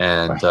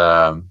 And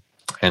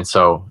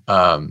so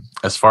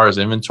as far as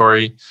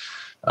inventory,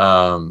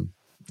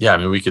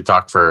 we could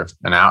talk for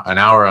an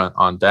hour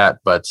on that,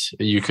 but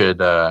you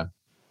could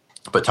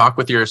but talk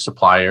with your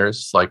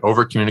suppliers, like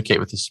over communicate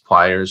with the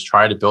suppliers,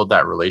 try to build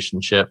that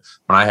relationship.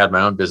 When I had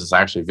my own business,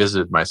 I actually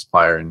visited my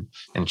supplier in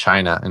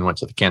China and went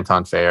to the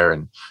Canton Fair.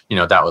 And,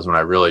 that was when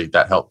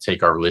that helped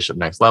take our relationship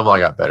next level. I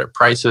got better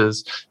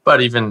prices, but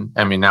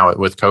now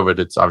with COVID,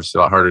 it's obviously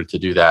a lot harder to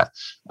do that.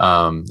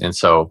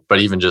 But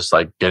even just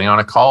like getting on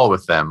a call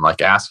with them, like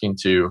asking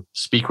to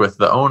speak with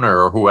the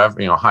owner or whoever,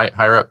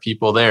 higher up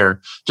people there,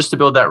 just to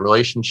build that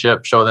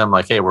relationship, show them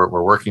like, hey,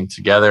 we're working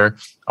together.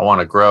 I want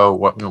to grow.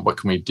 What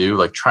can we do?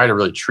 Like, try to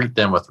really treat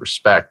them with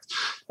respect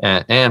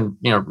and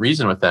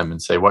reason with them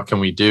and say, what can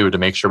we do to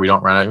make sure we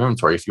don't run out of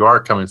inventory? If you are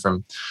coming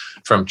from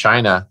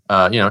China,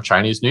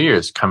 Chinese New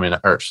Year's coming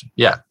up,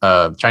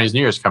 Chinese New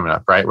Year's coming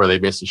up, right? Where they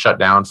basically shut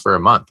down for a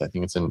month. I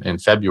think it's in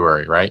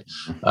February, right?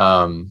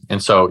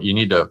 And so you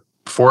need to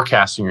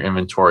forecasting your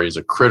inventory is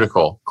a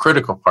critical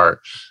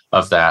part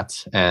of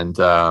that. And,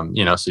 so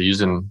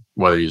using,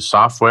 whether you use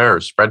software or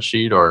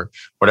spreadsheet or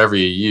whatever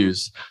you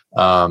use,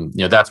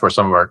 that's where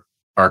some of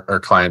our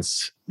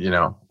clients,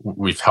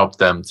 we've helped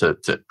them to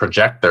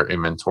project their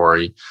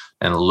inventory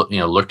and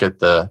look at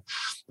the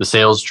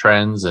sales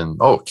trends and,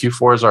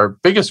 Q4 is our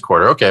biggest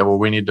quarter. Okay, well,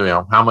 we need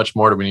to, how much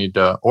more do we need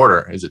to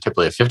order? Is it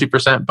typically a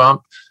 50%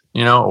 bump,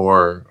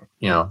 so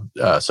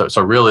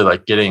really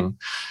like getting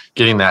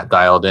that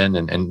dialed in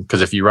and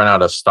because if you run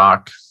out of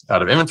stock,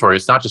 out of inventory,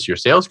 it's not just your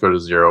sales go to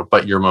zero,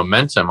 but your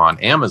momentum on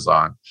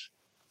Amazon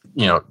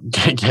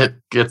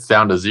gets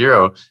down to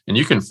zero, and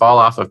you can fall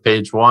off of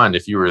page one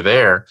if you were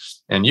there,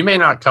 and you may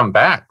not come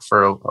back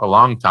for a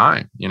long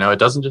time. It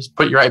doesn't just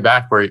put you right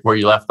back where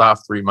you left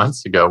off 3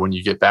 months ago when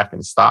you get back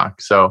in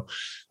stock. So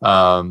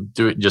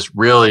just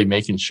really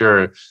making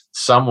sure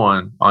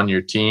someone on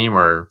your team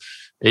or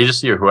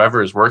agency or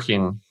whoever is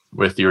working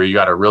with you, or you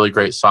got a really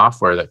great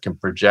software that can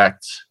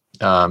project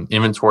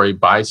inventory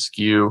by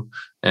SKU.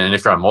 And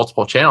if you're on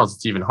multiple channels,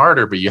 it's even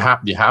harder, but you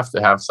have to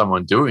have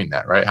someone doing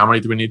that, right? How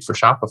many do we need for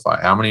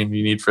Shopify? How many do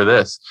you need for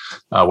this?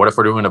 What if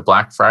we're doing a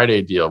Black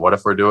Friday deal? What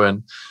if we're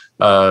doing,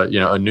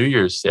 a New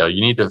Year's sale? You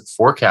need to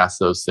forecast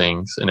those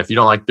things. And if you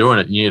don't like doing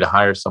it, you need to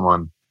hire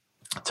someone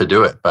to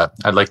do it. But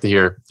I'd like to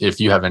hear if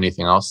you have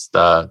anything else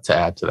to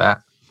add to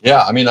that.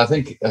 Yeah, I mean, I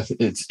think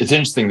it's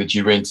interesting that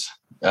you went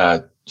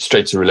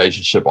straight to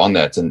relationship on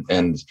that, and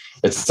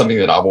it's something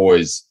that I've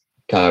always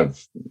kind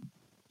of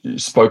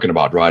spoken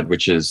about, right?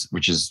 Which is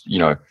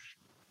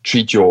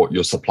treat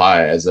your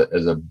supplier as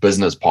a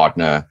business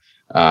partner,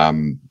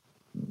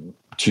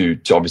 to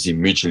obviously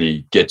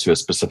mutually get to a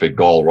specific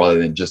goal rather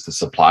than just a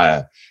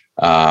supplier,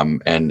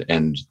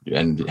 and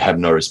have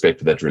no respect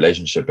for that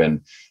relationship. And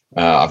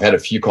I've had a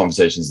few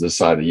conversations this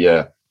side of the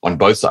year on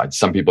both sides.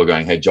 Some people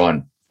going, "Hey,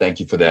 John,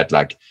 thank you for that."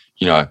 Like,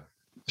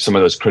 some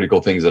of those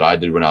critical things that I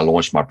did when I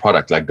launched my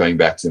product, like going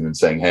back to them and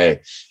saying,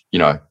 "Hey,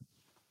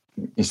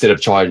 instead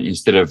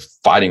of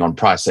fighting on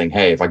price, saying,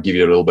 hey, if I give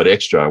you a little bit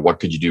extra, what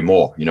could you do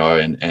more?"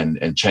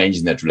 And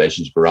changing that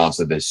relationship around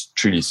so they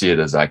truly see it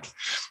as like,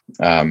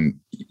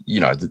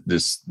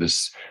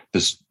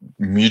 this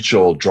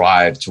mutual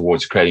drive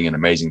towards creating an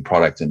amazing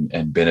product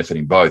and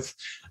benefiting both,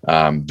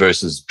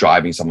 versus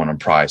driving someone on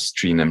price,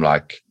 treating them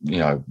like,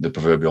 the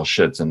proverbial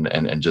shit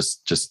and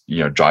just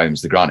drive them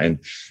to the ground. And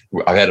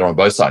I've had it on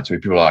both sides where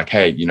people are like,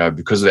 hey,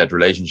 because of that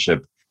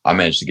relationship, I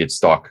managed to get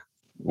stock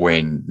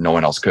when no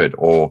one else could,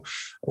 or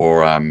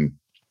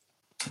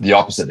the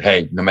opposite.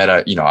 Hey, no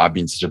matter, I've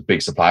been such a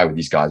big supplier with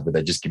these guys, but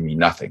they just give me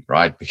nothing,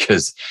 right?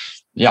 Because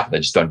they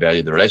just don't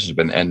value the relationship,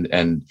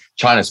 and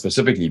China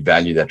specifically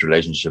value that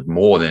relationship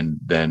more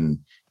than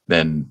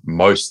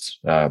most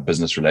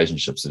business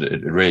relationships.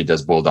 It really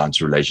does boil down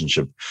to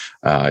relationship,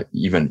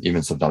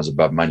 even sometimes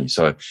above money.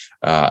 So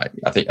I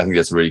think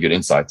that's a really good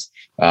insight.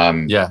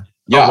 One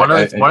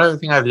other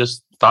thing I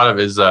just thought of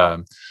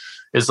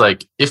is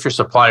like, if your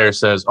supplier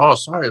says, "Oh,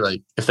 sorry,"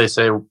 like if they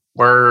say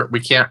we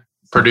can't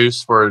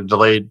produce, we're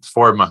delayed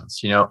 4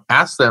 months,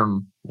 ask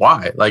them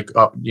why. Like,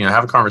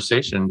 have a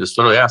conversation, just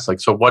literally ask, like,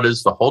 so what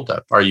is the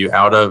holdup? Are you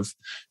out of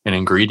an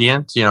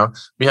ingredient?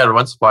 We had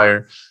one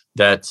supplier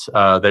that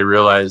they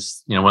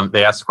realized, when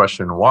they asked the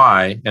question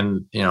why,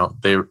 and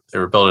they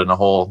were building a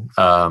whole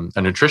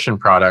a nutrition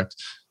product,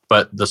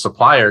 but the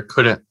supplier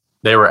couldn't.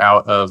 They were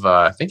out of,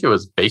 I think it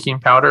was baking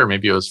powder, or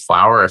maybe it was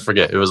flour. I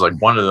forget. It was like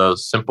one of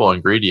those simple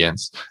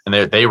ingredients, and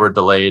they were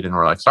delayed, and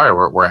we're like, sorry,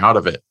 we're out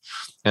of it.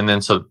 And then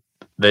so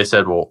they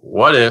said, well,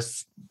 what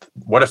if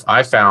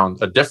I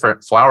found a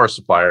different flour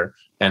supplier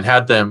and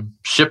had them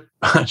ship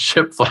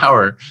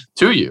flour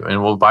to you,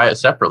 and we'll buy it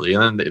separately?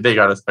 And then they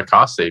got a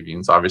cost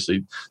savings,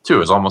 obviously, too. It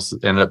was almost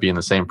ended up being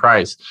the same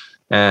price.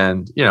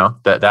 And,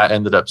 that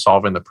ended up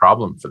solving the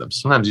problem for them.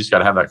 Sometimes you just got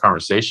to have that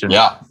conversation.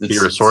 Yeah, be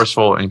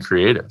resourceful and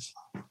creative.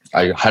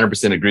 I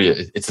 100% agree.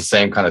 It's the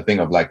same kind of thing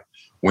of like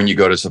when you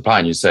go to supply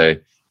and you say,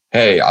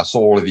 hey, I saw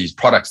all of these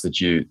products that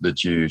you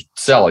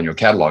sell in your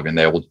catalog, and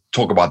they will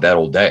talk about that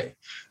all day.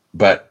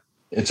 But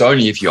it's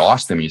only if you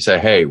ask them, you say,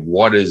 hey,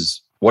 what do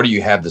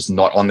you have that's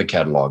not on the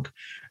catalog,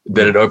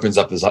 that it opens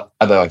up this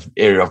other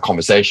area of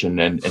conversation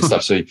and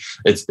stuff. So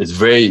it's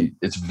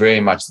very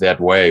much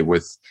that way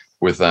with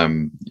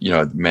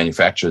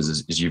manufacturers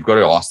is you've got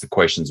to ask the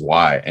questions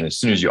why. And as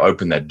soon as you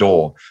open that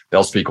door,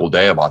 they'll speak all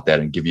day about that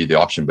and give you the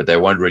option, but they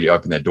won't really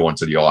open that door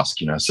until you ask,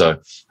 So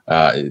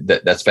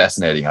that's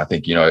fascinating. I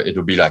think,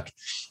 it'll be like,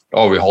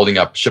 oh, we're holding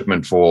up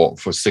shipment for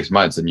 6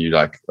 months, and you're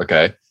like,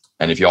 okay.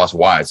 And if you ask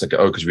why, it's like,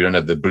 oh, because we don't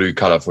have the blue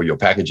color for your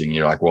packaging.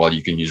 You're like, well,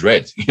 you can use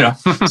red,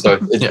 So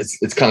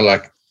it's kind of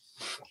like,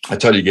 I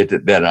totally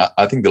get that.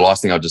 I think the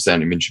last thing I'll just say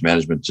on inventory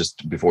management,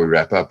 just before we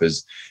wrap up, I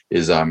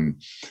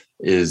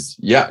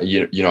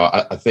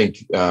think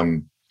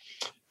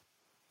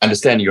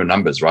understanding your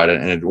numbers, right?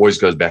 And it always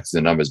goes back to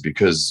the numbers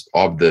because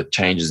of the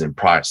changes in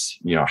price.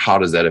 How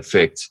does that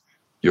affect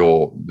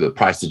the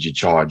price that you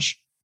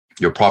charge,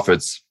 your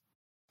profits,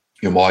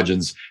 your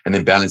margins, and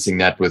then balancing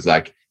that with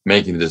like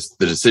making the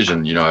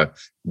decision,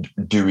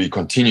 do we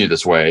continue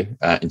this way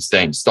and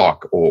stay in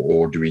stock,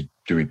 or do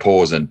we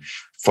pause and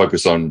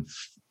focus on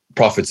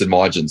profits and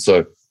margins?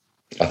 So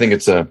I think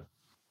it's a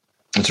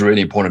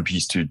really important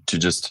piece to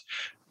just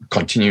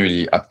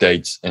continually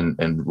update and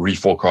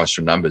reforecast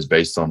your numbers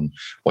based on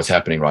what's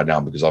happening right now,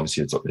 because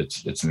obviously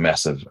it's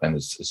massive and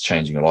it's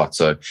changing a lot.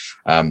 So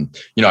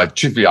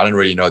truthfully, I don't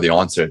really know the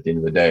answer at the end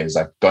of the day. It's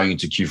like going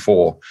into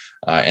Q4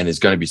 and there's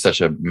going to be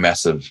such a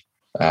massive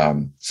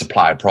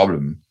supply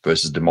problem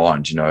versus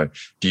demand?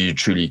 Do you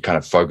truly kind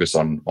of focus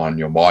on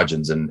your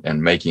margins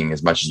and making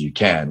as much as you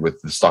can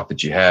with the stock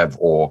that you have,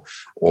 or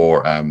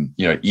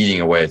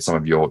eating away at some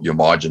of your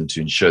margin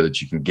to ensure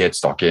that you can get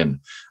stock in?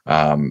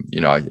 I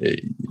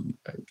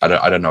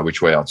don't know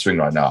which way I'd swing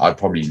right now. I'd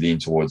probably lean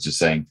towards just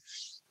saying,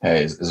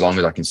 hey, as long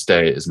as I can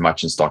stay as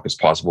much in stock as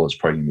possible, it's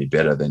probably going to be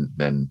better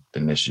than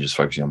initially just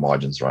focusing on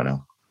margins right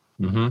now.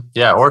 Mm-hmm.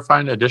 Yeah, or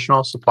find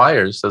additional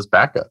suppliers as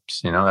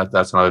backups.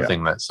 That's another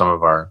thing that some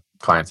of our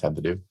clients had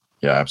to do.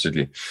 Yeah,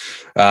 absolutely.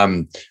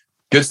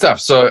 Good stuff.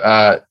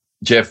 So,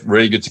 Jeff,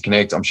 really good to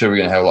connect. I'm sure we're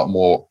going to have a lot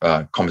more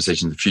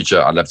conversations in the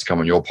future. I'd love to come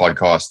on your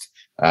podcast.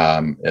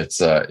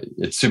 It's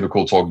super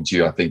cool talking to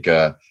you. I think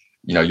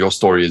your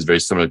story is very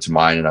similar to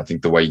mine, and I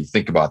think the way you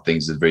think about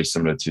things is very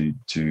similar to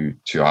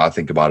how I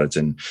think about it.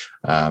 And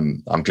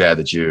I'm glad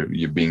that you're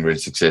being really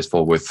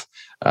successful with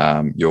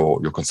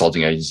your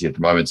consulting agency at the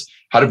moment.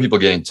 How do people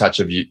get in touch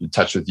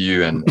with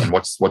you, and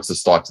what's the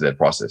start to that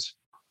process?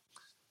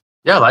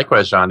 Yeah,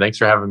 likewise, John. Thanks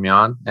for having me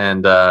on.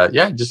 And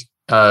just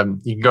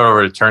you can go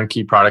over to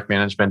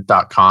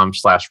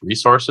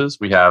turnkeyproductmanagement.com/resources.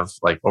 We have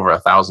like over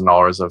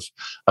 $1,000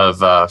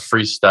 of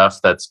free stuff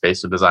that's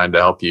basically designed to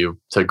help you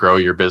to grow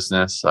your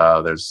business.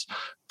 There's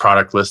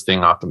product listing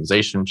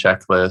optimization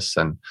checklists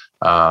and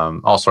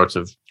all sorts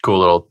of cool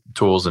little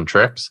tools and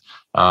tricks.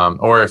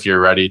 Or if you're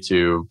ready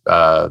to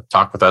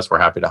talk with us, we're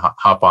happy to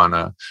hop on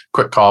a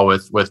quick call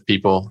with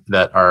people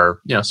that are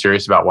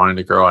serious about wanting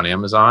to grow on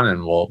Amazon,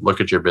 and we'll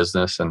look at your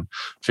business and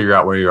figure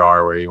out where you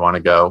are, where you want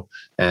to go,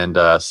 and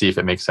see if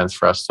it makes sense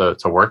for us to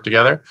work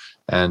together.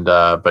 And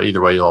but either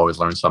way, you'll always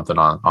learn something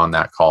on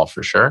that call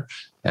for sure.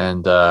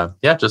 And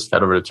just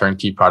head over to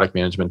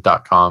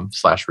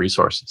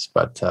turnkeyproductmanagement.com/resources.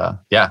 But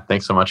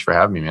thanks so much for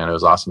having me, man. It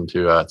was awesome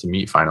to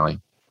meet finally.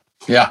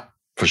 Yeah,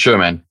 for sure,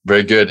 man.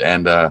 Very good.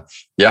 And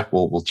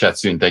we'll chat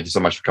soon. Thank you so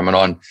much for coming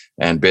on,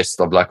 and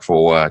best of luck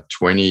for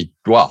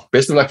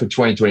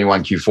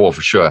 2021 Q4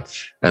 for sure,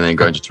 and then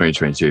going to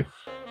 2022.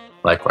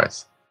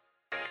 Likewise.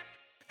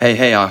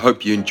 Hey, I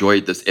hope you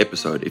enjoyed this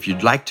episode. If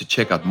you'd like to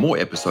check out more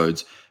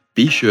episodes,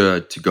 be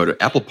sure to go to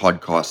Apple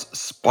Podcasts,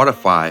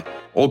 Spotify,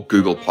 or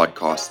Google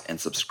Podcasts and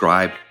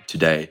subscribe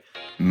today.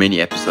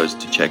 Many episodes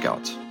to check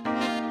out.